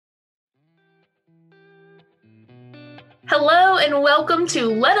Hello and welcome to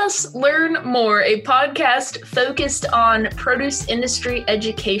Let Us Learn More, a podcast focused on produce industry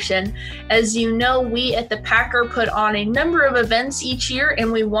education. As you know, we at the Packer put on a number of events each year, and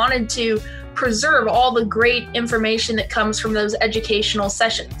we wanted to preserve all the great information that comes from those educational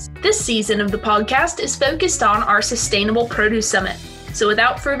sessions. This season of the podcast is focused on our Sustainable Produce Summit. So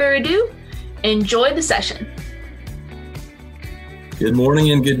without further ado, enjoy the session. Good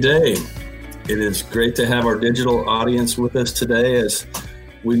morning and good day. It is great to have our digital audience with us today as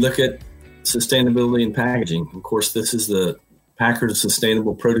we look at sustainability and packaging. Of course, this is the Packard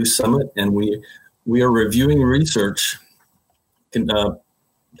Sustainable Produce Summit, and we are reviewing research. We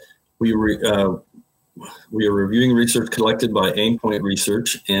are reviewing research collected by Aimpoint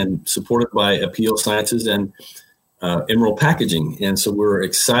Research and supported by Appeal Sciences and Emerald Packaging. And so we're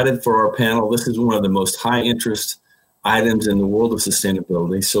excited for our panel. This is one of the most high interest items in the world of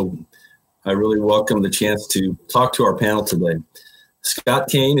sustainability. So I really welcome the chance to talk to our panel today. Scott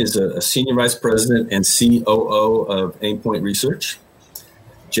Kane is a Senior Vice President and COO of Aimpoint Research.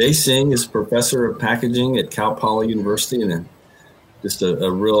 Jay Singh is Professor of Packaging at Cal Poly University and just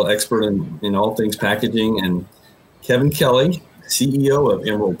a real expert in all things packaging. And Kevin Kelly, CEO of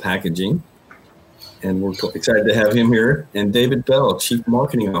Emerald Packaging, and we're excited to have him here. And David Bell, Chief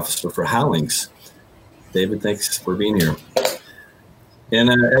Marketing Officer for Howlings. David, thanks for being here. And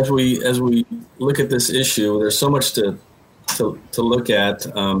as we look at this issue, there's so much to look at.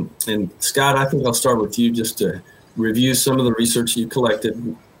 And Scott, I think I'll start with you just to review some of the research you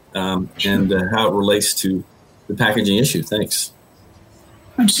collected and how it relates to the packaging issue. Thanks.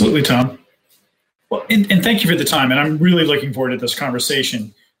 Absolutely, Tom. Well, and thank you for the time. And I'm really looking forward to this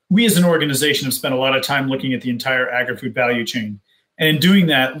conversation. We as an organization have spent a lot of time looking at the entire agri-food value chain. And in doing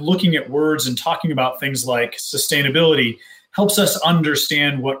that, looking at words and talking about things like sustainability helps us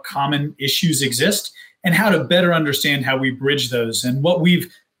understand what common issues exist and how to better understand how we bridge those. And what we've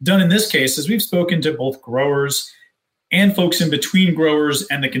done in this case is we've spoken to both growers and folks in between growers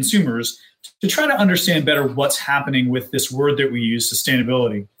and the consumers to try to understand better what's happening with this word that we use,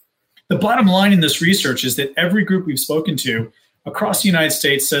 sustainability. The bottom line in this research is that every group we've spoken to across the United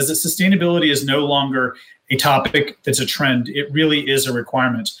States says that sustainability is no longer a topic that's a trend. It really is a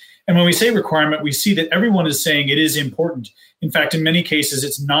requirement. And when we say requirement, we see that everyone is saying it is important. In fact, in many cases,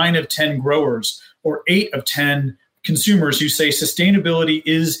 it's 9 of 10 growers or 8 of 10 consumers who say sustainability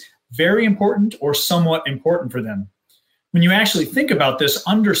is very important or somewhat important for them. When you actually think about this,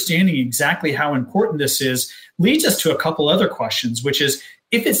 understanding exactly how important this is leads us to a couple other questions, which is,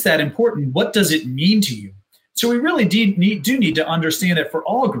 if it's that important, what does it mean to you? So we really do need to understand that for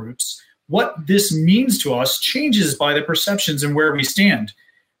all groups, what this means to us changes by the perceptions and where we stand.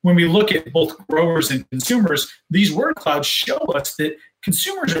 When we look at both growers and consumers, these word clouds show us that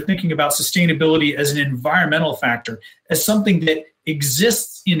consumers are thinking about sustainability as an environmental factor, as something that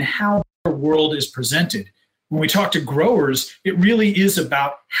exists in how the world is presented. When we talk to growers, it really is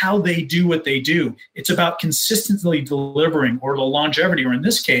about how they do what they do. It's about consistently delivering, or the longevity, or in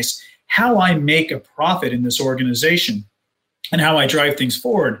this case, how I make a profit in this organization and how I drive things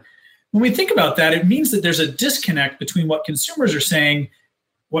forward. When we think about that, it means that there's a disconnect between what consumers are saying,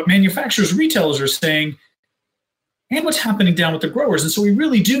 what manufacturers, retailers are saying, and what's happening down with the growers. And so we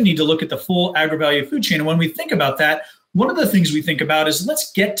really do need to look at the full agri-value food chain. And when we think about that, one of the things we think about is let's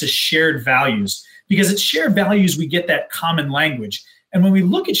get to shared values, because it's shared values we get that common language. And when we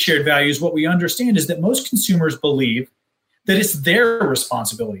look at shared values, what we understand is that most consumers believe that it's their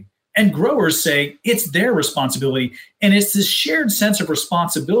responsibility. And growers say it's their responsibility. And it's this shared sense of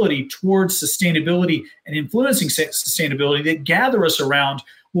responsibility towards sustainability and influencing sustainability that gather us around,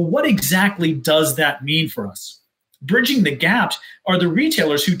 well, what exactly does that mean for us? Bridging the gap are the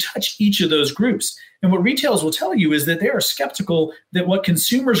retailers who touch each of those groups. And what retailers will tell you is that they are skeptical that what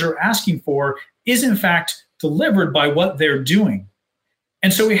consumers are asking for is in fact delivered by what they're doing.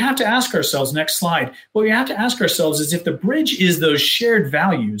 And so we have to ask ourselves, next slide, what we have to ask ourselves is, if the bridge is those shared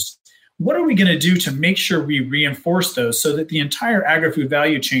values, what are we going to do to make sure we reinforce those so that the entire agri-food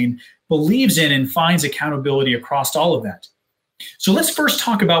value chain believes in and finds accountability across all of that? So let's first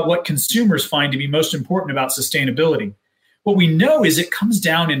talk about what consumers find to be most important about sustainability. What we know is it comes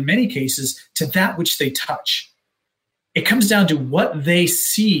down in many cases to that which they touch. It comes down to what they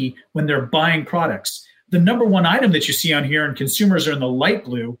see when they're buying products. The number one item that you see on here, and consumers are in the light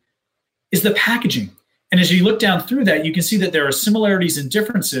blue, is the packaging. And as you look down through that, you can see that there are similarities and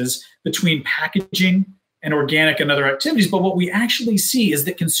differences between packaging and organic and other activities. But what we actually see is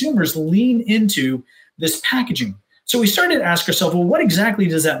that consumers lean into this packaging. So we started to ask ourselves, well, what exactly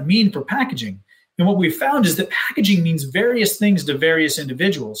does that mean for packaging? And what we found is that packaging means various things to various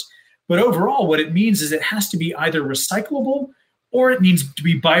individuals. But overall, what it means is it has to be either recyclable or it needs to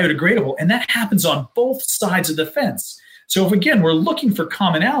be biodegradable. And that happens on both sides of the fence. So if, again, we're looking for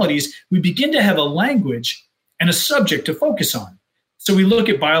commonalities, we begin to have a language and a subject to focus on. So we look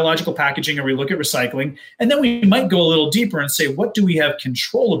at biological packaging or we look at recycling, and then we might go a little deeper and say, what do we have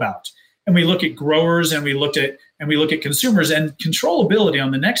control about? And we look at growers and we look at consumers, and controllability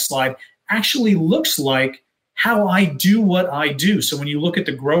on the next slide actually looks like how I do what I do. So when you look at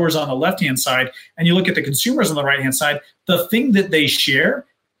the growers on the left-hand side and you look at the consumers on the right-hand side, the thing that they share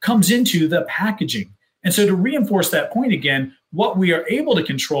comes into the packaging. And so to reinforce that point again, what we are able to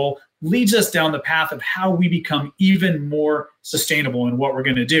control leads us down the path of how we become even more sustainable in what we're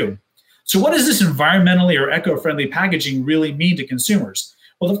going to do. So what does this environmentally or eco-friendly packaging really mean to consumers?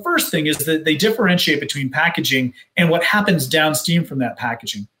 Well, the first thing is that they differentiate between packaging and what happens downstream from that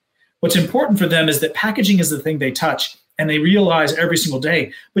packaging. What's important for them is that packaging is the thing they touch and they realize every single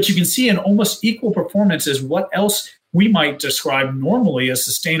day, but you can see an almost equal performance as what else we might describe normally as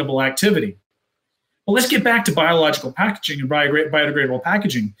sustainable activity. Well, let's get back to biological packaging and biodegradable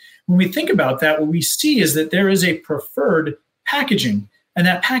packaging. When we think about that, what we see is that there is a preferred packaging, and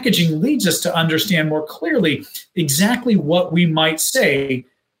that packaging leads us to understand more clearly exactly what we might say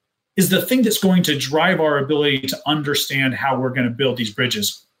is the thing that's going to drive our ability to understand how we're going to build these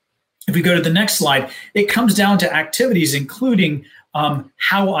bridges. If we go to the next slide, it comes down to activities, including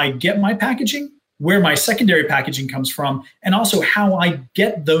how I get my packaging, where my secondary packaging comes from, and also how I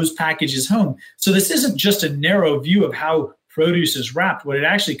get those packages home. So this isn't just a narrow view of how produce is wrapped. What it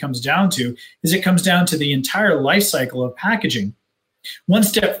actually comes down to is it comes down to the entire life cycle of packaging. One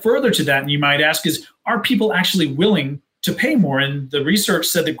step further to that, and you might ask, is are people actually willing to pay more? And the research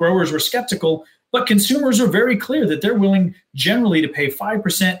said that growers were skeptical, but consumers are very clear that they're willing generally to pay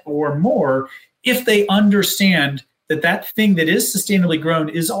 5% or more if they understand that that thing that is sustainably grown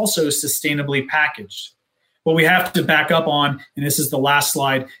is also sustainably packaged. What we have to back up on, and this is the last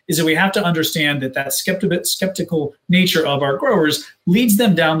slide, is that we have to understand that that skeptical nature of our growers leads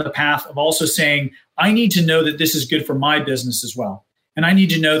them down the path of also saying, I need to know that this is good for my business as well. And I need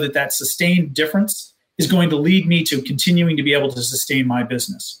to know that that sustained difference is going to lead me to continuing to be able to sustain my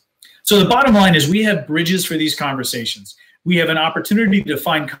business. So the bottom line is we have bridges for these conversations. We have an opportunity to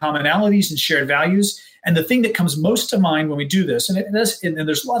find commonalities and shared values. And the thing that comes most to mind when we do this, and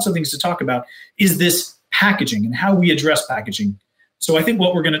there's lots of things to talk about, is this packaging and how we address packaging. So I think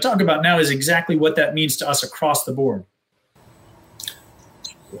what we're going to talk about now is exactly what that means to us across the board.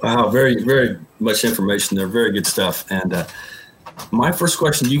 Wow, very, very much information there. Very good stuff. And my first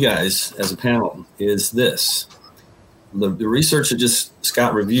question to you guys as a panel is this. The research that just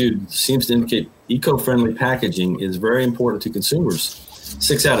Scott reviewed seems to indicate eco-friendly packaging is very important to consumers,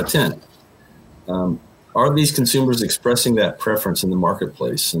 6 out of 10. Are these consumers expressing that preference in the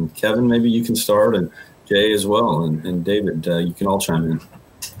marketplace? And Kevin, maybe you can start, and Jay as well, and David, you can all chime in.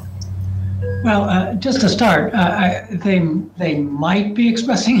 Well, just to start, they might be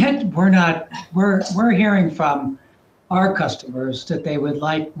expressing it. We're hearing from our customers that they would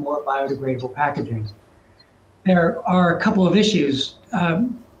like more biodegradable packaging. There are a couple of issues. The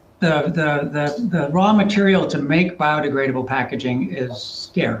raw material to make biodegradable packaging is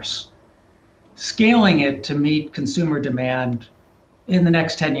scarce. Scaling it to meet consumer demand in the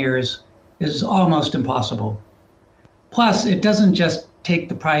next 10 years is almost impossible. Plus, it doesn't just take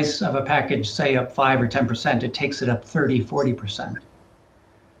the price of a package, say, up 5 or 10%, it takes it up 30, 40%.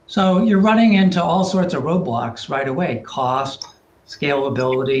 So you're running into all sorts of roadblocks right away: cost,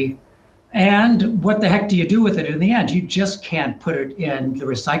 scalability, and what the heck do you do with it in the end? You just can't put it in the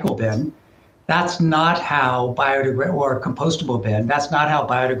recycle bin. That's not how or compostable bin. That's not how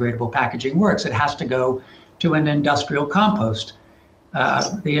biodegradable packaging works. It has to go to an industrial compost.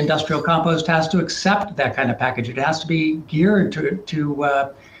 The industrial compost has to accept that kind of package. It has to be geared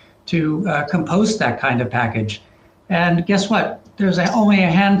to compost that kind of package. And guess what? There's only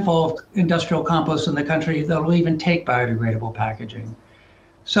a handful of industrial composts in the country that will even take biodegradable packaging.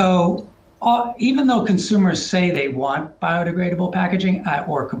 So even though consumers say they want biodegradable packaging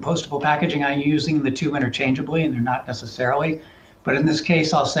or compostable packaging, I'm using the two interchangeably, and they're not necessarily. But in this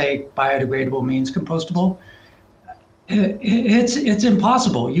case, I'll say biodegradable means compostable. It's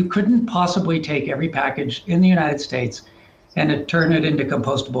impossible. You couldn't possibly take every package in the United States and turn it into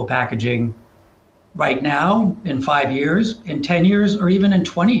compostable packaging right now, in 5 years, in 10 years, or even in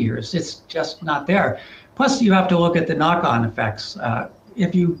 20 years. It's just not there. Plus, you have to look at the knock-on effects.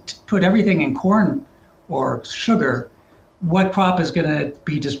 If you put everything in corn or sugar, what crop is going to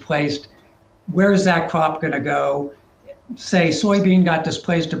be displaced? Where is that crop going to go? Say soybean got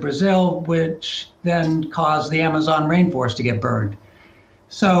displaced to Brazil, which then caused the Amazon rainforest to get burned.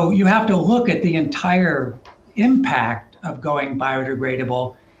 So you have to look at the entire impact of going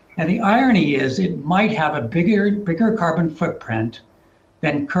biodegradable. And the irony is it might have a bigger carbon footprint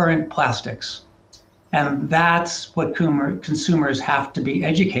than current plastics. And that's what consumers have to be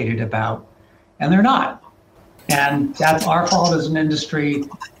educated about. And they're not. And that's our fault as an industry,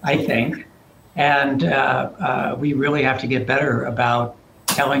 I think. And we really have to get better about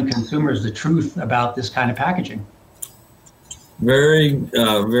telling consumers the truth about this kind of packaging. Very,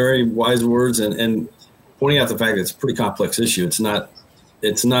 very wise words, and pointing out the fact that it's a pretty complex issue. It's not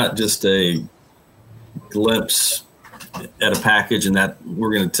just a glimpse at a package and that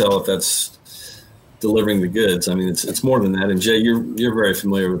we're going to tell if that's delivering the goods. I mean, it's more than that. And Jay, you're very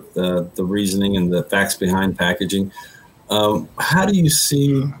familiar with the reasoning and the facts behind packaging. How do you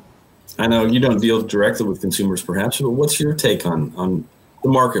see? I know you don't deal directly with consumers, perhaps, but what's your take on the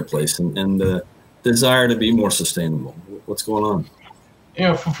marketplace and the desire to be more sustainable? What's going on?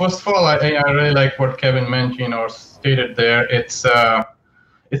 First of all, I really like what Kevin mentioned or stated there. It's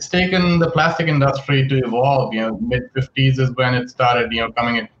taken the plastic industry to evolve. Mid-50s is when it started,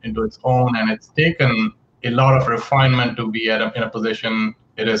 coming into its own, and it's taken a lot of refinement to be in a position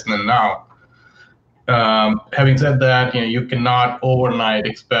it is in now. Having said that, you cannot overnight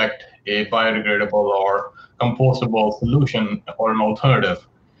expect a biodegradable or compostable solution or an alternative.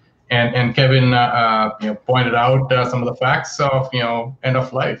 And Kevin pointed out some of the facts of end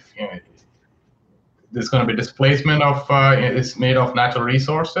of life. There's going to be displacement of it's made of natural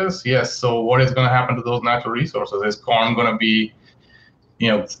resources. Yes. So what is going to happen to those natural resources? Is corn going to be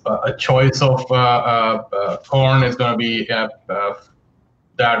a choice of corn is going to be that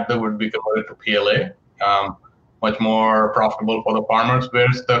would be converted to PLA, much more profitable for the farmers.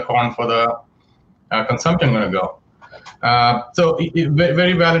 Where's the corn for the consumption going to go? So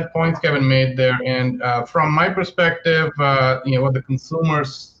very valid points Kevin made there. And from my perspective, what the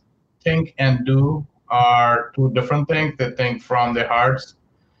consumers think and do are two different things. They think from their hearts.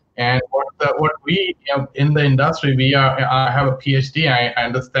 And what we in the industry, I have a PhD. I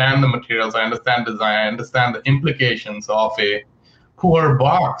understand the materials. I understand design. I understand the implications of a poor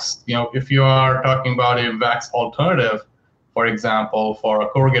box. If you are talking about a wax alternative, for example, for a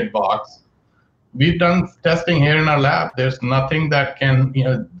corrugate box, we've done testing here in our lab. There's nothing that can,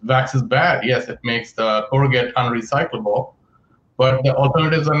 wax is bad. Yes, it makes the corrugate unrecyclable, but the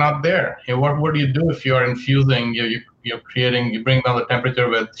alternatives are not there. What would you do if you are infusing, you bring down the temperature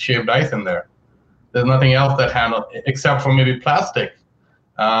with shaved ice in there? There's nothing else that handles, except for maybe plastic.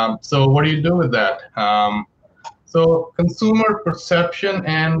 So what do you do with that? So consumer perception,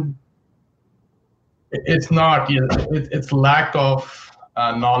 and it's lack of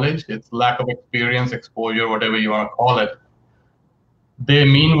knowledge, it's lack of experience, exposure, whatever you want to call it. They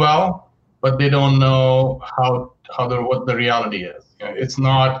mean well, but they don't know what the reality is. It's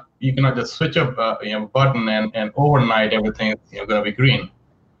not, you cannot just switch a button and overnight everything is going to be green.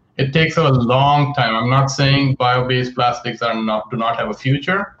 It takes a long time. I'm not saying bio-based plastics do not have a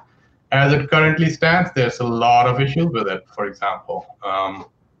future. As it currently stands, there's a lot of issues with it, for example.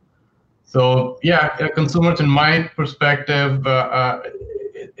 So yeah, consumers, in my perspective,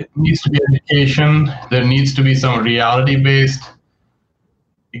 it needs to be education. There needs to be some reality-based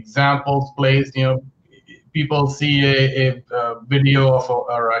examples placed. People see a video of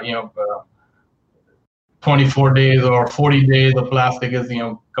 24 days or 40 days of plastic is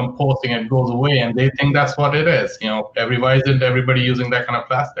composting and goes away, and they think that's what it is. Why isn't everybody using that kind of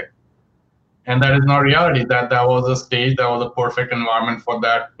plastic? And that is not reality. That was a stage, that was a perfect environment for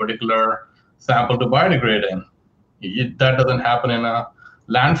that particular sample to biodegrade in. That doesn't happen in a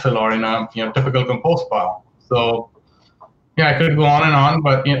landfill or in a typical compost pile. So yeah, I could go on and on,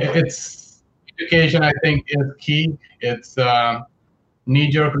 but it's education, I think, is key. It's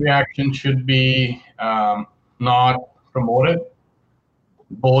knee-jerk reaction should be not promoted,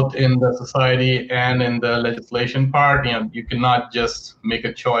 both in the society and in the legislation part. You cannot just make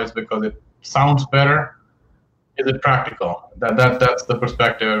a choice because it sounds better. Is it practical? That's the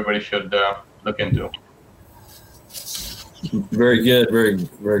perspective everybody should look into. Very good, very,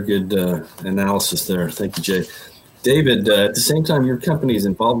 very good analysis there. Thank you, Jay. David, at the same time, your company is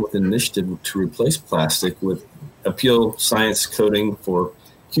involved with an initiative to replace plastic with Apeel Science coating for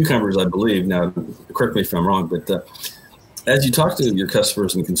cucumbers, I believe. Now, correct me if I'm wrong, but as you talk to your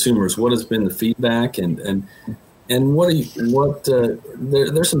customers and consumers, what has been the feedback, and there's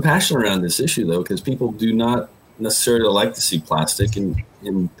some passion around this issue, though, because people do not necessarily like to see plastic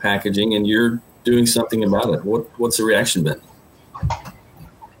in packaging, and you're doing something about it. What's the reaction been?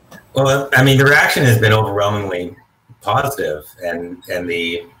 Well, I mean, the reaction has been overwhelmingly positive, and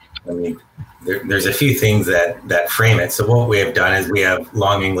the I mean, there's a few things that frame it. So what we have done is we have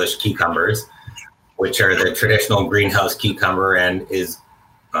long English cucumbers, which are the traditional greenhouse cucumber and is,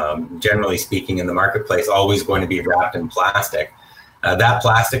 generally speaking, in the marketplace, always going to be wrapped in plastic. That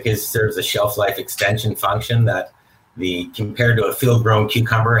plastic serves a shelf life extension function that compared to a field-grown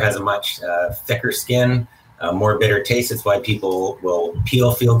cucumber has a much thicker skin, more bitter taste. It's why people will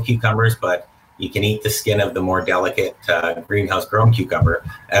peel field cucumbers, but you can eat the skin of the more delicate greenhouse-grown cucumber.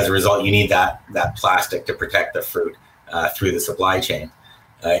 As a result, you need that plastic to protect the fruit through the supply chain.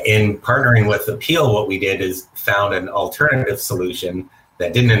 In partnering with Apeel, what we did is found an alternative solution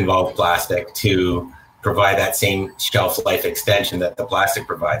that didn't involve plastic to provide that same shelf life extension that the plastic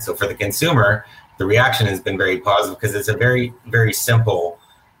provides. So for the consumer, the reaction has been very positive because it's a very, very simple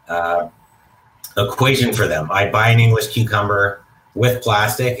equation for them. I buy an English cucumber with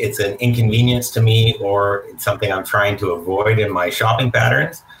plastic. It's an inconvenience to me, or it's something I'm trying to avoid in my shopping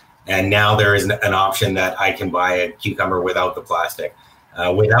patterns. And now there is an option that I can buy a cucumber without the plastic.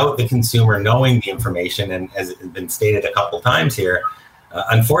 Without the consumer knowing the information, and as has been stated a couple times here,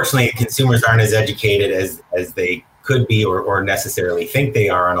 unfortunately, consumers aren't as educated as they could be or necessarily think they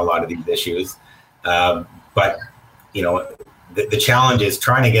are on a lot of these issues. But the challenge is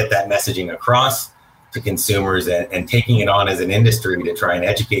trying to get that messaging across to consumers and taking it on as an industry to try and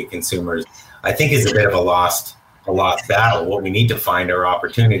educate consumers, I think is a bit of a lost battle. What we need to find are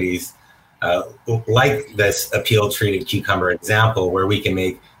opportunities like this Apeel treated cucumber example, where we can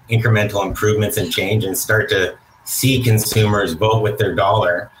make incremental improvements and change and start to see consumers vote with their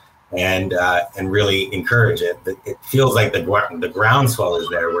dollar and really encourage it. It feels like the groundswell is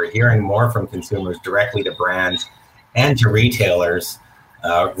there. We're hearing more from consumers directly to brands and to retailers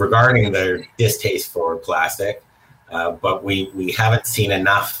regarding their distaste for plastic, but we haven't seen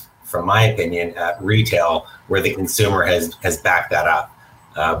enough, from my opinion, at retail where the consumer has backed that up.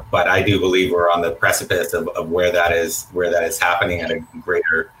 But I do believe we're on the precipice of where that is happening at a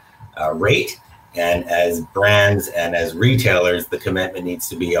greater rate. And as brands and as retailers, the commitment needs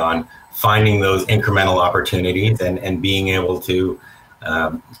to be on finding those incremental opportunities and being able to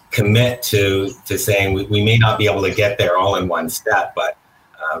commit to saying we may not be able to get there all in one step, but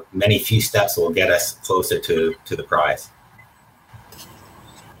many few steps will get us closer to the prize.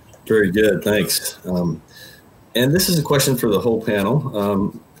 Very good, thanks. And this is a question for the whole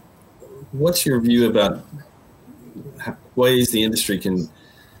panel. What's your view about ways the industry can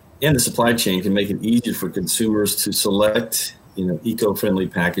and the supply chain can make it easier for consumers to select, eco-friendly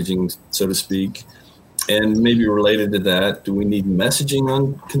packaging, so to speak? And maybe related to that, do we need messaging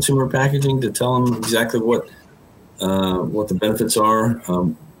on consumer packaging to tell them exactly what the benefits are?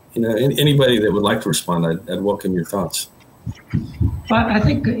 Anybody that would like to respond, I'd welcome your thoughts. But I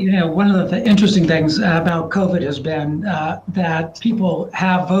think one of the interesting things about COVID has been that people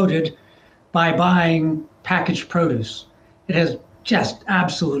have voted by buying packaged produce. It has just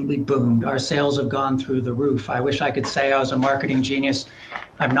absolutely boomed. Our sales have gone through the roof. I wish I could say I was a marketing genius.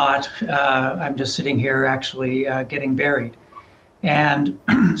 I'm not. I'm just sitting here actually getting buried. And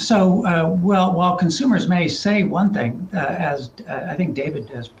so, while consumers may say one thing, as I think David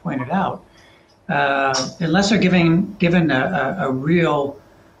has pointed out, unless they're given a real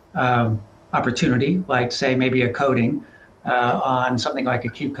opportunity, like say maybe a coating on something like a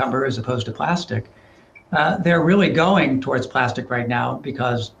cucumber as opposed to plastic, they're really going towards plastic right now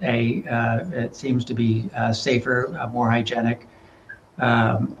because it seems to be safer, more hygienic.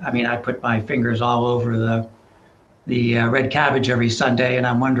 I put my fingers all over the red cabbage every Sunday, and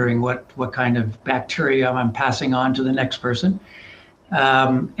I'm wondering what kind of bacteria I'm passing on to the next person.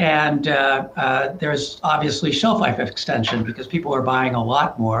 And there's obviously shelf life extension because people are buying a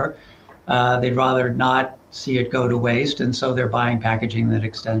lot more. They'd rather not see it go to waste, and so they're buying packaging that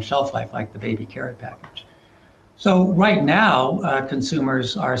extends shelf life, like the baby carrot package. So right now,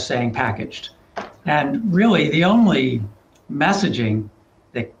 consumers are saying packaged. And really, the only messaging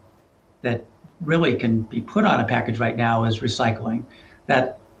that really can be put on a package right now is recycling,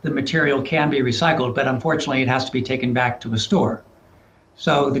 that the material can be recycled, but unfortunately, it has to be taken back to a store.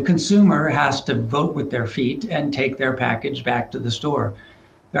 So the consumer has to vote with their feet and take their package back to the store.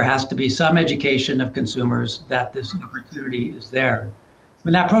 There has to be some education of consumers that this opportunity is there.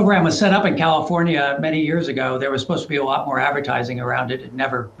 When that program was set up in California many years ago, there was supposed to be a lot more advertising around it. It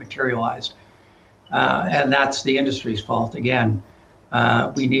never materialized. And that's the industry's fault. Again,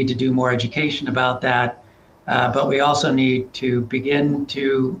 we need to do more education about that. But we also need to begin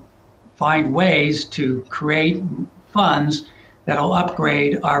to find ways to create funds that'll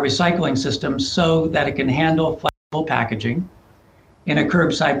upgrade our recycling system so that it can handle flexible packaging in a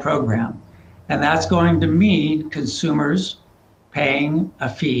curbside program. And that's going to mean consumers paying a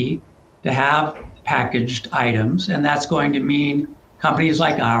fee to have packaged items, and that's going to mean companies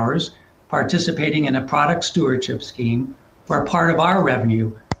like ours participating in a product stewardship scheme where part of our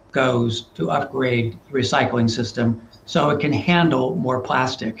revenue goes to upgrade the recycling system so it can handle more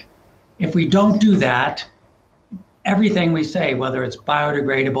plastic. If we don't do that, everything we say, whether it's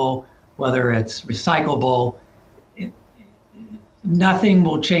biodegradable, whether it's recyclable, nothing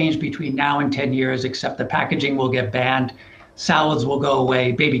will change between now and 10 years except the packaging will get banned, salads will go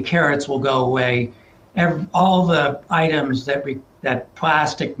away, baby carrots will go away, all the items that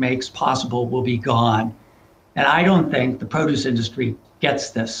plastic makes possible will be gone. And I don't think the produce industry gets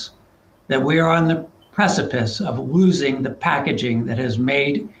this, that we are on the precipice of losing the packaging that has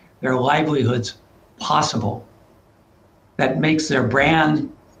made their livelihoods possible, that makes their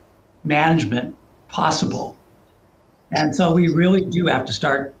brand management possible. And so we really do have to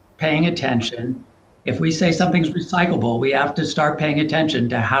start paying attention. If we say something's recyclable, we have to start paying attention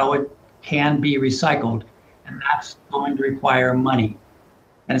to how it can be recycled. And that's going to require money.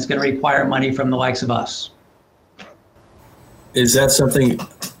 And it's going to require money from the likes of us. Is that something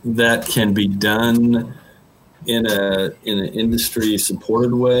that can be done in an industry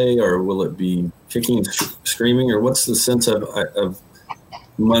supported way, or will it be kicking and screaming, or what's the sense of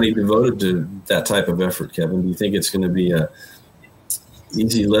money devoted to that type of effort, Kevin? Do you think it's going to be a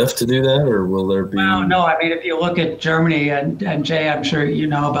easy lift to do that, or will there be? Well, no, I mean, if you look at Germany, and Jay, I'm sure you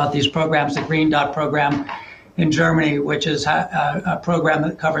know about these programs, the Green Dot program in Germany, which is a program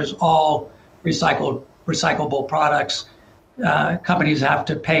that covers all recyclable products. Companies have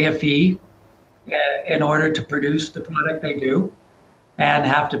to pay a fee in order to produce the product they do, and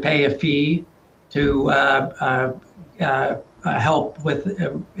have to pay a fee to help with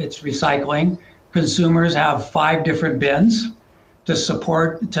its recycling. Consumers have 5 different bins to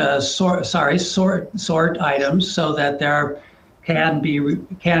sort items so that there can be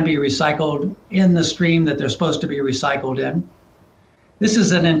recycled in the stream that they're supposed to be recycled in. This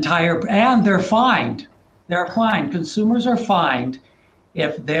is an entire, and they're fined. They're fined. Consumers are fined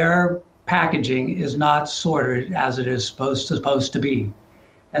if their packaging is not sorted as it is supposed to be.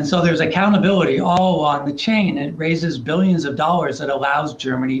 And so there's accountability all along the chain. It raises billions of dollars that allows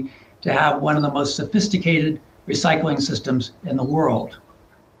Germany to have one of the most sophisticated recycling systems in the world.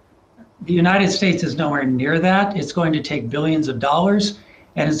 The United States is nowhere near that. It's going to take billions of dollars,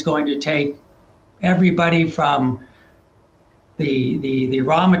 and it's going to take everybody from the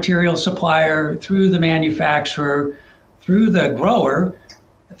raw material supplier, through the manufacturer, through the grower,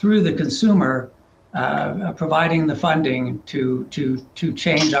 through the consumer, providing the funding to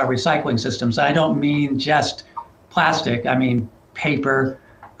change our recycling systems. I don't mean just plastic. I mean paper,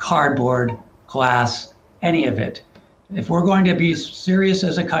 cardboard, glass, any of it. If we're going to be serious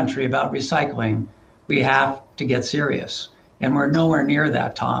as a country about recycling, we have to get serious. And we're nowhere near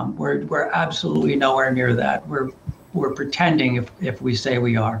that, Tom. We're absolutely nowhere near that. We're pretending if we say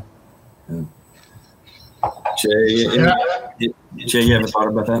we are. Jay, you have a thought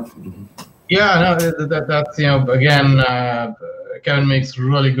about that? Mm-hmm. Yeah, no, that's, again, Kevin makes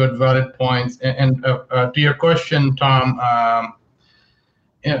really good, valid points. And to your question, Tom, I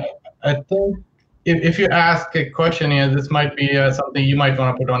think if you ask a question, this might be something you might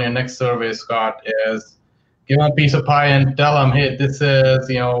want to put on your next survey, Scott, is give them a piece of pie and tell them, hey, this is,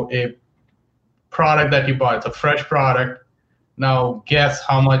 a product that you bought. It's a fresh product. Now guess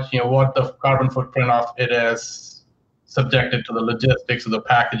how much, what the carbon footprint of it is subjected to the logistics of the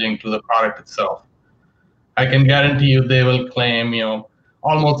packaging to the product itself. I can guarantee you they will claim,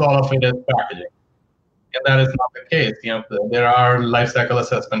 almost all of it is packaging. And that is not the case. There are life cycle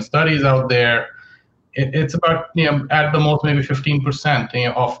assessment studies out there. It's about, at the most maybe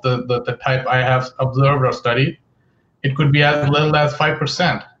 15% of the type I have observed or studied. It could be as little as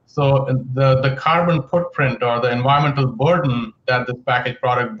 5%. So the carbon footprint or the environmental burden that this packaged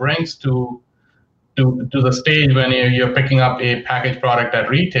product brings to the stage when you're picking up a packaged product at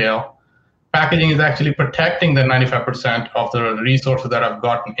retail, packaging is actually protecting the 95% of the resources that have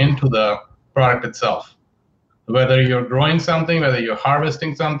gotten into the product itself. Whether you're growing something, whether you're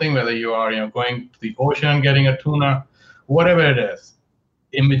harvesting something, whether you are going to the ocean and getting a tuna, whatever it is,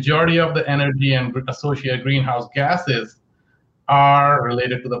 a majority of the energy and associated greenhouse gases are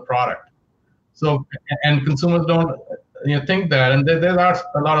related to the product. So, and consumers don't think that, and there are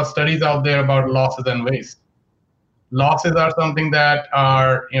a lot of studies out there about losses and waste. Losses are something that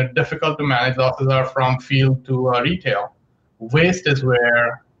are difficult to manage. Losses are from field to retail. Waste is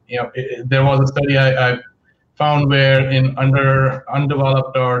where there was a study I found where in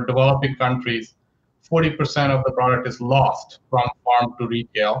undeveloped or developing countries, 40% of the product is lost from farm to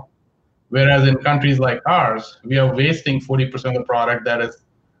retail, Whereas in countries like ours, we are wasting 40% of the product that is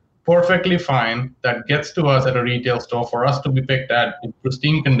perfectly fine, that gets to us at a retail store for us to be picked at in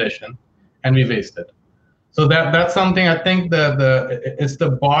pristine condition, and we waste it. So that's something I think it's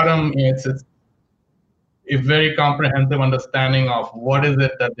the bottom. It's a very comprehensive understanding of what is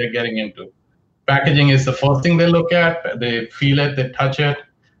it that they're getting into. Packaging is the first thing they look at. They feel it, they touch it,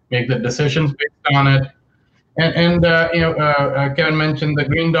 make the decisions based on it. And Kevin mentioned the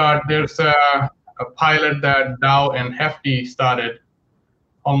Green Dot. There's a pilot that Dow and Hefty started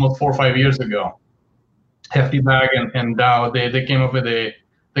almost 4 or 5 years ago. Hefty bag and Dow, they came up with I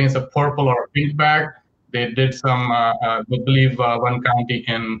think it's a purple or a pink bag. They did some, I believe, one county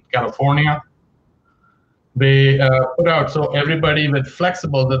in California. They put out, so everybody with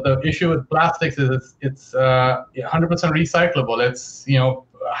flexible, the issue with plastics is it's 100% recyclable. It's,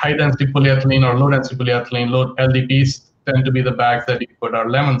 high density polyethylene or low density polyethylene. Low LDPs tend to be the bags that you put our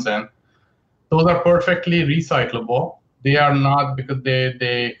lemons in. Those are perfectly recyclable. They are not, because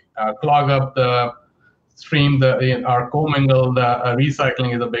they clog up the stream. Our commingled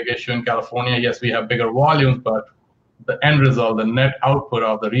recycling is a big issue in California. Yes, we have bigger volumes, but the end result, the net output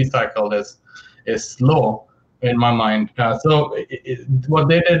of the recycled is low in my mind. So what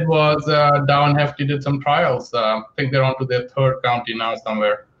they did was Dow and Hefty did some trials. I think they're on to their third county now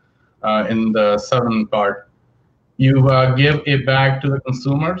somewhere in the southern part. You give a bag to the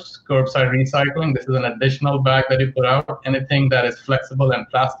consumers, curbside recycling. This is an additional bag that you put out. Anything that is flexible and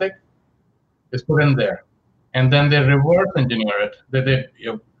plastic is put in there. And then they reverse engineer it. They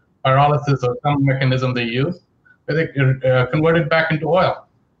pyrolysis or some mechanism they use, they convert it back into oil.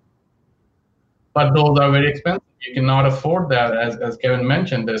 But those are very expensive. You cannot afford that. As Kevin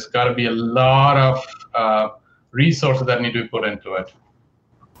mentioned, there's got to be a lot of resources that need to be put into it.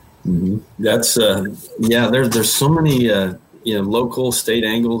 Mm-hmm. That's There's so many local, state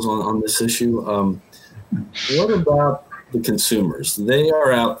angles on this issue. What about the consumers? They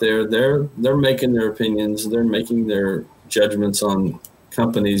are out there. They're making their opinions. They're making their judgments on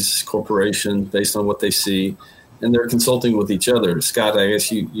companies, corporations based on what they see. And they're consulting with each other. Scott, I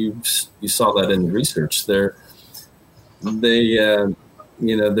guess you saw that in the research. They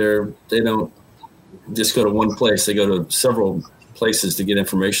don't just go to one place. They go to several places to get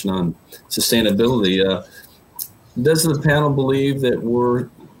information on sustainability. Does the panel believe that we're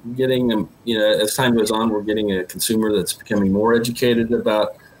getting, as time goes on, we're getting a consumer that's becoming more educated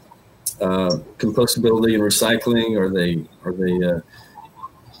about compostability and recycling? Are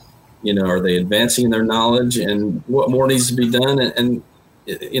they advancing their knowledge, and what more needs to be done? And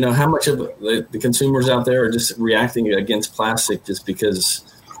how much of the consumers out there are just reacting against plastic just because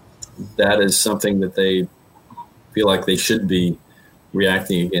that is something that they feel like they should be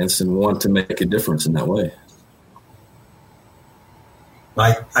reacting against and want to make a difference in that way?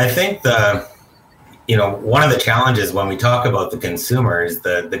 I think one of the challenges when we talk about the consumer is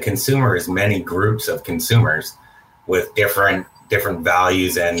the consumer is many groups of consumers with different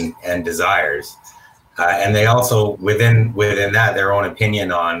values and desires. And they also, within that, their own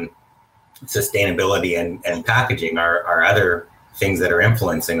opinion on sustainability and packaging are other things that are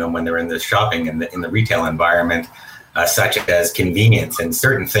influencing them when they're in the shopping and in the retail environment, such as convenience. And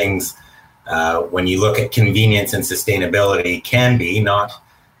certain things, when you look at convenience and sustainability, can be not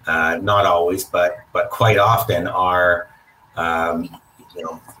always, but quite often are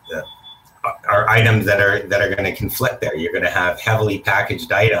are items that are going to conflict there. You're going to have heavily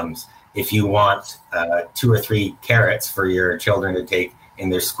packaged items. If you want 2 or 3 carrots for your children to take in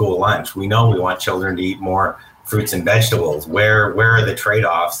their school lunch, we know we want children to eat more fruits and vegetables. Where are the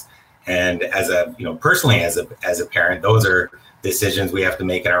trade-offs? And personally as a parent, those are decisions we have to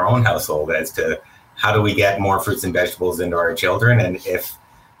make in our own household as to how do we get more fruits and vegetables into our children. And if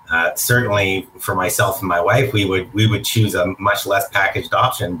certainly for myself and my wife, we would choose a much less packaged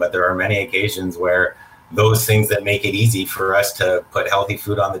option, but there are many occasions where those things that make it easy for us to put healthy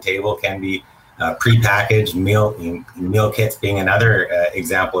food on the table can be prepackaged. Meal kits being another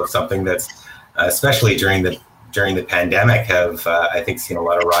example of something that's especially during the pandemic have I think seen a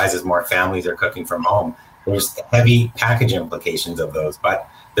lot of rise as more families are cooking from home. There's heavy package implications of those, but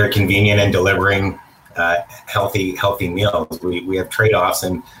they're convenient in delivering healthy meals. We have trade-offs,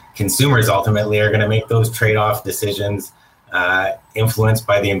 and consumers ultimately are going to make those trade-off decisions influenced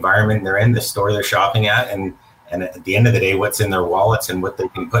by the environment they're in, the store they're shopping at, and at the end of the day, what's in their wallets and what they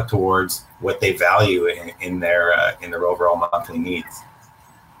can put towards what they value in their overall monthly needs.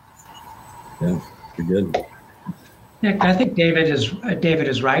 Yeah, pretty good. Nick, I think David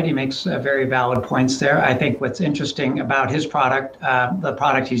is right. He makes very valid points there. I think what's interesting about his product, the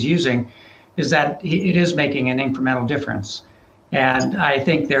product he's using, is that it is making an incremental difference. And I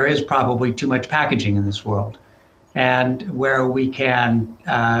think there is probably too much packaging in this world. And where we can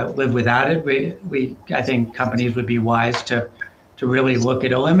live without it, I think companies would be wise to really look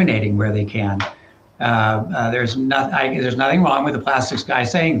at eliminating where they can. There's nothing wrong with the plastics guy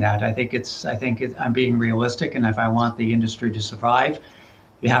saying that. I think I'm being realistic, and if I want the industry to survive,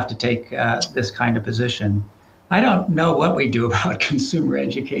 you have to take this kind of position. I don't know what we do about consumer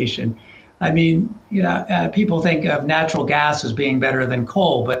education. I mean, people think of natural gas as being better than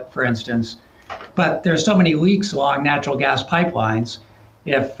coal, but for instance, there's so many leaks along natural gas pipelines.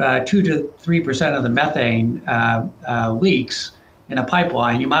 If 2 to 3% of the methane leaks in a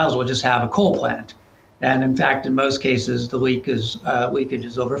pipeline, you might as well just have a coal plant. And in fact, in most cases, the leakage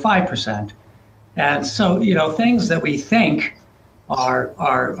is over 5%. And so, things that we think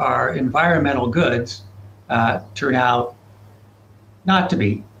are environmental goods turn out not to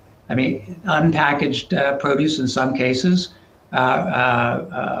be. I mean, unpackaged produce in some cases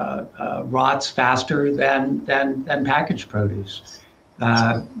rots faster than packaged produce.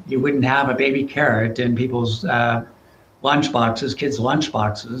 You wouldn't have a baby carrot in people's lunchboxes, kids'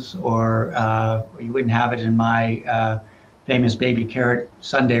 lunchboxes, or you wouldn't have it in my famous baby carrot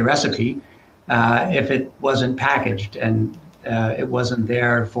sundae recipe if it wasn't packaged and it wasn't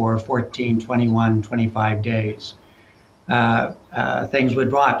there for 14, 21, 25 days. Things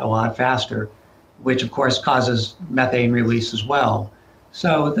would rot a lot faster, which of course causes methane release as well.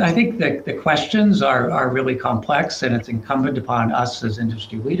 So I think that the questions are really complex, and it's incumbent upon us as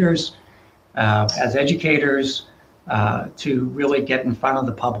industry leaders, as educators, to really get in front of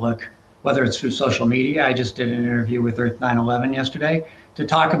the public, whether it's through social media. I just did an interview with Earth 9/11 yesterday to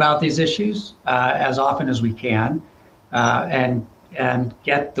talk about these issues as often as we can, and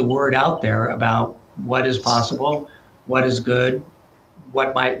get the word out there about what is possible, what is good,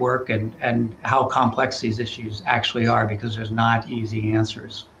 what might work, and how complex these issues actually are, because there's not easy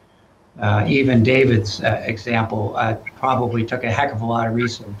answers. Even David's example probably took a heck of a lot of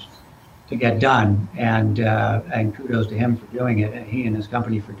research to get done, and kudos to him for doing it, and he and his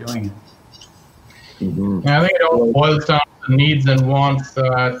company for doing it. Mm-hmm. I think it all boils down to needs and wants,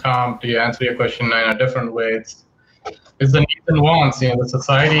 Tom, to answer your question in a different way. It's the needs and wants. The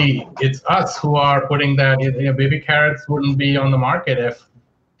society, it's us who are putting that. Baby carrots wouldn't be on the market if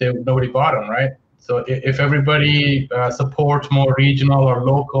nobody bought them, right? So if everybody supports more regional or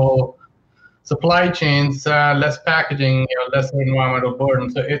local supply chains, less packaging, less environmental burden.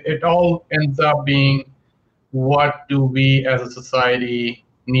 So it all ends up being, what do we as a society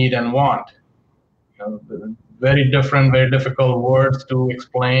need and want? Very different, very difficult words to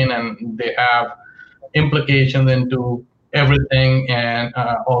explain, and they have implications into everything, and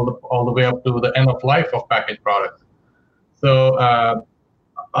all the way up to the end of life of packaged products. So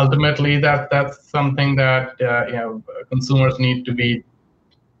ultimately, that's something that consumers need to be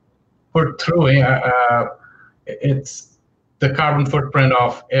put through. It's the carbon footprint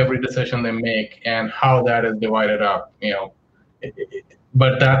of every decision they make and how that is divided up.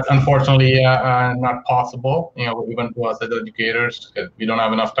 But that's unfortunately not possible. Even to us as educators, because we don't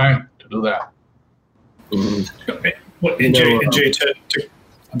have enough time to do that. Mm-hmm.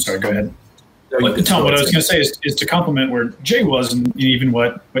 I'm sorry, go ahead. Tom, what I was going to say is to complement where Jay was, and even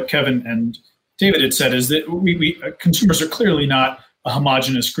what Kevin and David had said, is that we consumers are clearly not a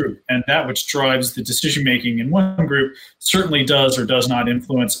homogenous group, and that which drives the decision making in one group certainly does or does not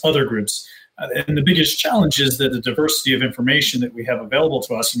influence other groups. And the biggest challenge is that the diversity of information that we have available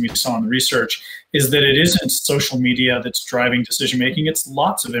to us, and we saw in the research, is that it isn't social media that's driving decision making. It's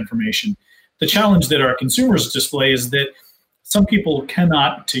lots of information. The challenge that our consumers display is that some people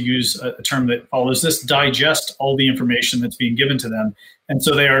cannot, to use a term that follows this, digest all the information that's being given to them. And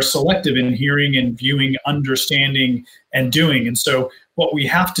so they are selective in hearing and viewing, understanding, and doing. And so what we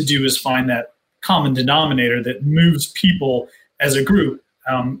have to do is find that common denominator that moves people as a group.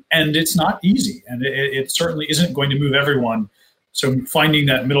 And it's not easy, and it certainly isn't going to move everyone. So finding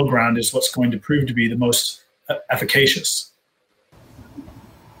that middle ground is what's going to prove to be the most efficacious.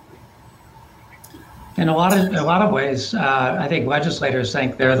 In a lot of ways, I think legislators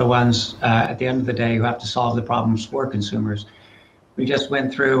think they're the ones at the end of the day who have to solve the problems for consumers. We just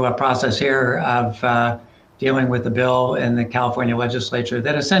went through a process here of dealing with the bill in the California legislature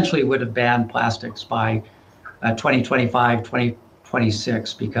that essentially would have banned plastics by 2025,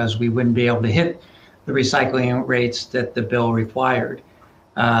 2026, because we wouldn't be able to hit the recycling rates that the bill required.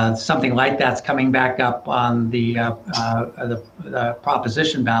 Something like that's coming back up on the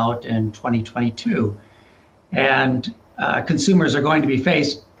proposition ballot in 2022. And consumers are going to be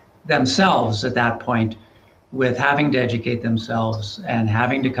faced themselves at that point with having to educate themselves and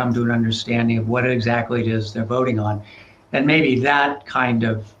having to come to an understanding of what exactly it is they're voting on. And maybe that kind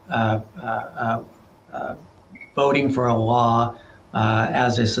of voting for a law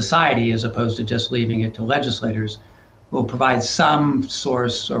as a society, as opposed to just leaving it to legislators, will provide some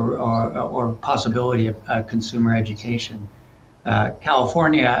source or possibility of consumer education.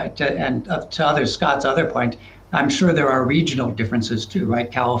 California, and to Scott's other point, I'm sure there are regional differences too, right?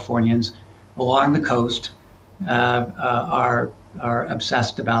 Californians along the coast are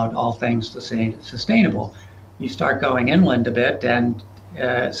obsessed about all things sustainable. You start going inland a bit, and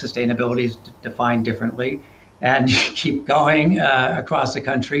sustainability is defined differently, and you keep going across the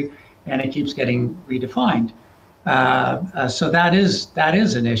country, and it keeps getting redefined. So that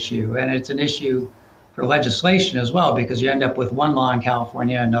is an issue, and it's an issue for legislation as well, because you end up with one law in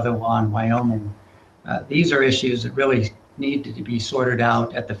California, another law in Wyoming. These are issues that really need to be sorted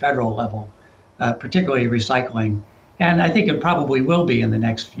out at the federal level, particularly recycling. And I think it probably will be in the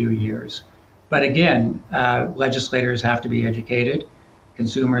next few years. But again, legislators have to be educated,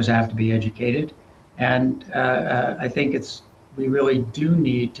 consumers have to be educated, and I think we really do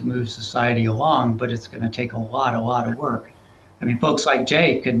need to move society along, but it's going to take a lot of work. I mean, folks like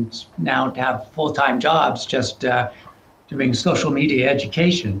Jay can now have full-time jobs just doing social media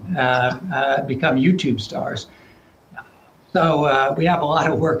education, become YouTube stars. So we have a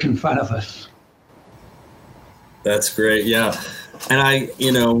lot of work in front of us. That's great. Yeah. And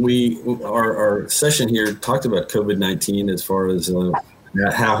our session here talked about COVID-19 as far as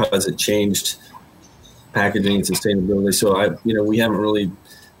how has it changed packaging and sustainability. So we haven't really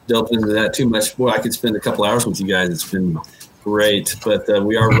delved into that too much. Boy, I could spend a couple hours with you guys. It's been great, but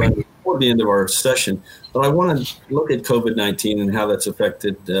we are running toward the end of our session. But I want to look at COVID-19 and how that's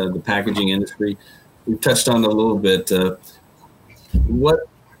affected the packaging industry. We've touched on it a little bit.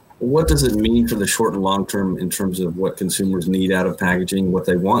 What does it mean for the short and long term in terms of what consumers need out of packaging, what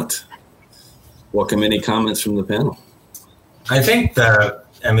they want? Welcome any comments from the panel. I think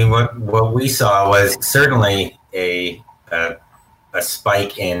what we saw was certainly a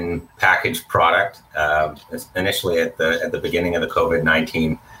spike in packaged product, initially at the beginning of the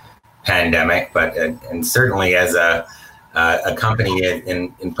COVID-19 pandemic, but and certainly as a company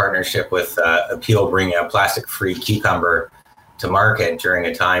in partnership with Apeel bringing a plastic-free cucumber to market during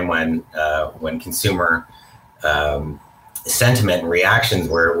a time when consumer sentiment and reactions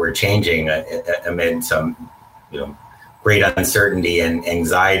were changing amid some great uncertainty and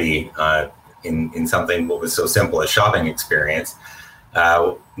anxiety in something what was so simple as shopping experience.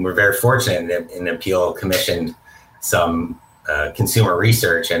 We're very fortunate in Apeel commissioned some consumer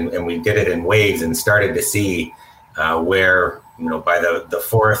research, and we did it in waves and started to see where by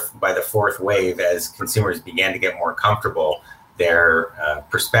the fourth wave, as consumers began to get more comfortable, their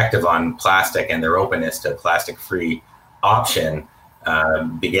perspective on plastic and their openness to plastic-free option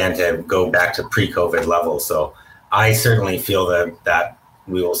began to go back to pre-COVID levels. So I certainly feel that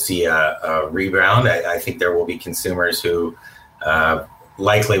we will see a rebound. I think there will be consumers who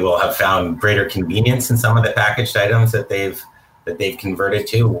likely will have found greater convenience in some of the packaged items that they've converted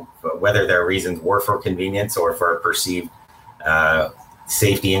to, whether their reasons were for convenience or for a perceived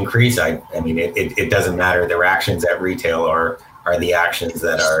safety increase. I mean, it doesn't matter. Their actions at retail are the actions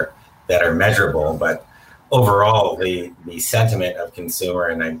that are measurable. But overall, the sentiment of consumer,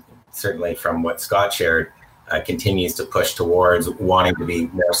 and certainly from what Scott shared, continues to push towards wanting to be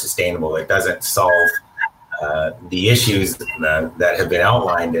more sustainable. It doesn't solve the issues that have been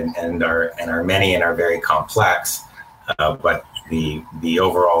outlined and are many and are very complex. But the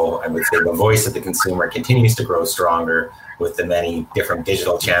overall, I would say, the voice of the consumer continues to grow stronger with the many different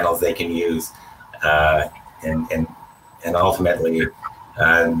digital channels they can use, and ultimately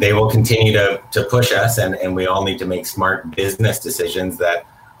they will continue to push us, and we all need to make smart business decisions that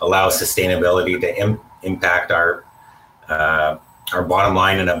allow sustainability to impact our bottom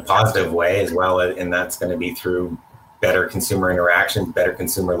line in a positive way as well, and that's going to be through better consumer interactions, better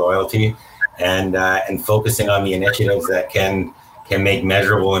consumer loyalty, and focusing on the initiatives that can make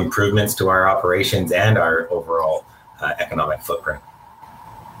measurable improvements to our operations and our overall economic footprint.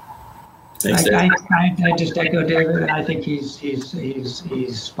 Thanks, I just echo David. I think he's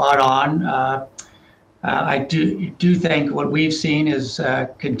spot on. I do think what we've seen is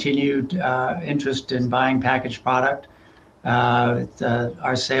continued interest in buying packaged product.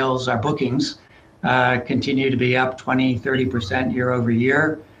 Our sales, our bookings continue to be up 20-30% year over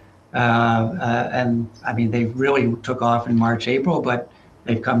year. And I mean, they really took off in March, April, but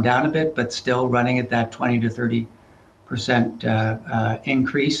they've come down a bit, but still running at that 20 to 30%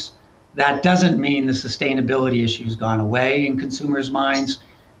 increase. That doesn't mean the sustainability issue's gone away in consumers' minds.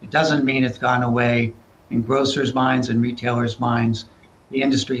 It doesn't mean it's gone away in grocers' minds and retailers' minds. The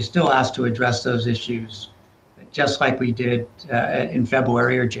industry still has to address those issues just like we did in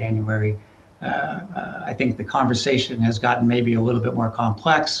February or January. I think the conversation has gotten maybe a little bit more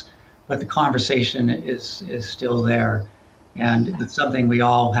complex, but the conversation is still there. And it's something we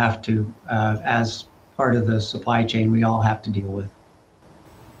all have to, as part of the supply chain, we all have to deal with.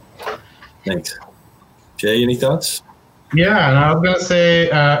 Thanks. Jay, any thoughts? Yeah, and I was going to say,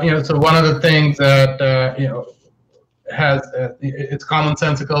 so one of the things that, has it's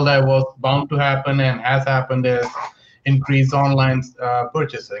commonsensical that was bound to happen and has happened is increased online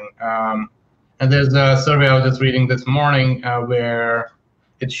purchasing. And there's a survey I was just reading this morning where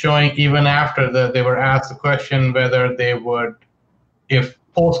it's showing even after they were asked the question whether they would, if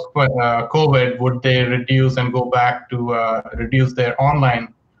post-COVID, would they reduce and go back to reduce their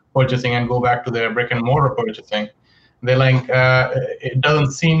online purchasing and go back to their brick and mortar purchasing. They're like, it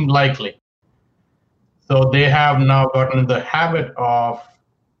doesn't seem likely. So they have now gotten in the habit of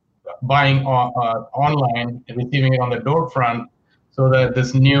buying online and receiving it on the door front, so that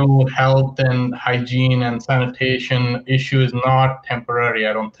this new health and hygiene and sanitation issue is not temporary,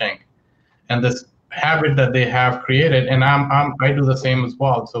 I don't think. And this habit that they have created, and I do the same as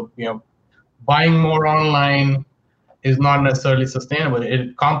well. So, buying more online is not necessarily sustainable.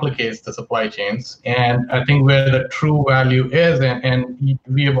 It complicates the supply chains. And I think where the true value is, and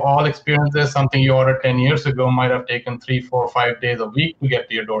we have all experienced this, something you ordered 10 years ago might have taken 3, 4, 5 days a week to get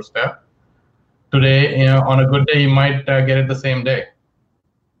to your doorstep. Today, on a good day, you might get it the same day.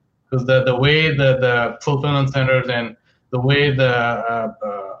 Because the way the fulfillment centers and the way the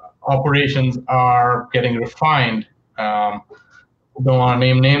operations are getting refined, don't want to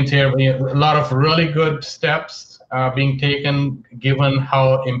name names here, but a lot of really good steps being taken, given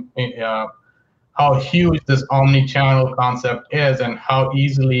how huge this omni-channel concept is and how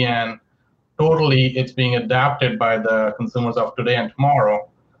easily and totally it's being adapted by the consumers of today and tomorrow.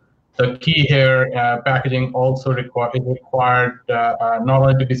 The key here, packaging also is required not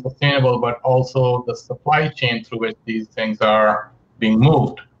only to be sustainable, but also the supply chain through which these things are being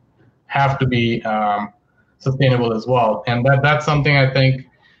moved have to be sustainable as well. And that's something I think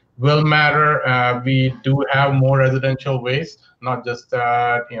will matter. We do have more residential waste, not just,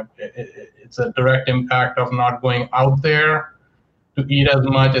 it's a direct impact of not going out there to eat as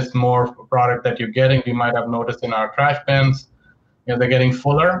much. It's more product that you're getting. We might have noticed in our trash bins, they're getting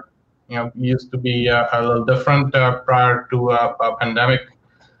fuller. It used to be a little different prior to a pandemic.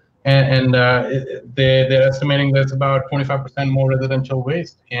 And they're estimating there's about 25% more residential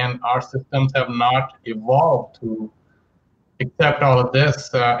waste, and our systems have not evolved to accept all of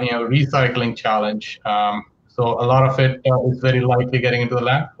this, recycling challenge. So a lot of it is very likely getting into the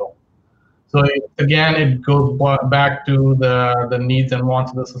landfill. So it goes back to the needs and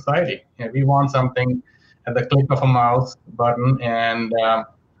wants of the society. We want something at the click of a mouse button, and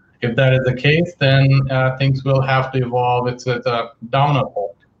if that is the case, then things will have to evolve. It's a domino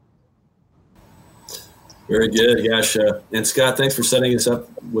effect. Very good, Yash. And Scott, thanks for setting us up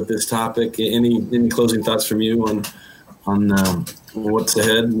with this topic. Any closing thoughts from you on what's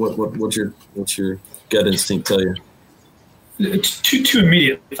ahead? What's your gut instinct tell you? Two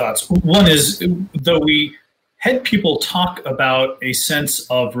immediate thoughts. One is, though we had people talk about a sense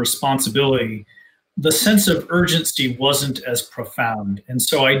of responsibility, the sense of urgency wasn't as profound. And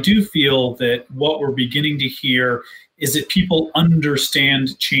so I do feel that what we're beginning to hear is that people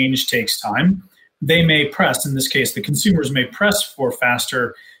understand change takes time. They may press, in this case, the consumers may press for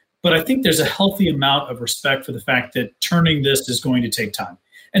faster, but I think there's a healthy amount of respect for the fact that turning this is going to take time.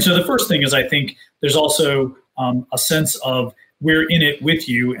 And so the first thing is, I think there's also a sense of we're in it with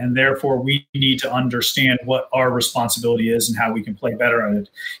you, and therefore we need to understand what our responsibility is and how we can play better at it.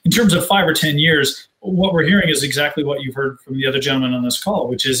 In terms of 5 or 10 years, what we're hearing is exactly what you've heard from the other gentleman on this call,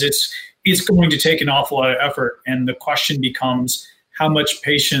 which is it's going to take an awful lot of effort. And the question becomes, how much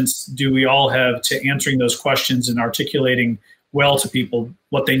patience do we all have to answering those questions and articulating well to people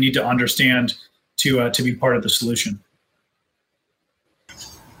what they need to understand to be part of the solution?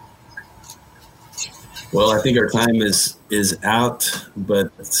 Well, I think our time is out,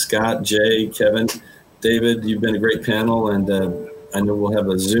 but Scott, Jay, Kevin, David, you've been a great panel, and I know we'll have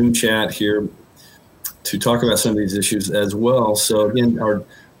a Zoom chat here to talk about some of these issues as well. So again,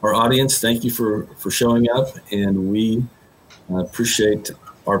 our audience, thank you for showing up, and we appreciate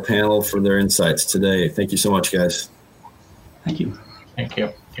our panel for their insights today. Thank you so much, guys. Thank you. Thank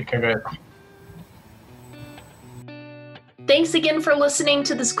you. Take care, guys. Thanks again for listening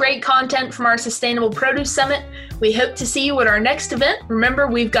to this great content from our Sustainable Produce Summit. We hope to see you at our next event. Remember,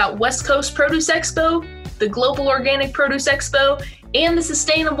 we've got West Coast Produce Expo, the Global Organic Produce Expo, and the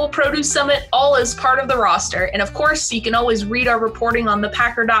Sustainable Produce Summit, all as part of the roster. And of course, you can always read our reporting on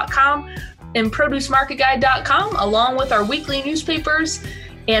thepacker.com. and producemarketguide.com, along with our weekly newspapers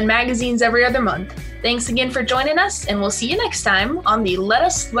and magazines every other month. Thanks again for joining us, and we'll see you next time on the Let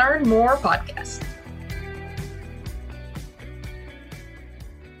Us Learn More podcast.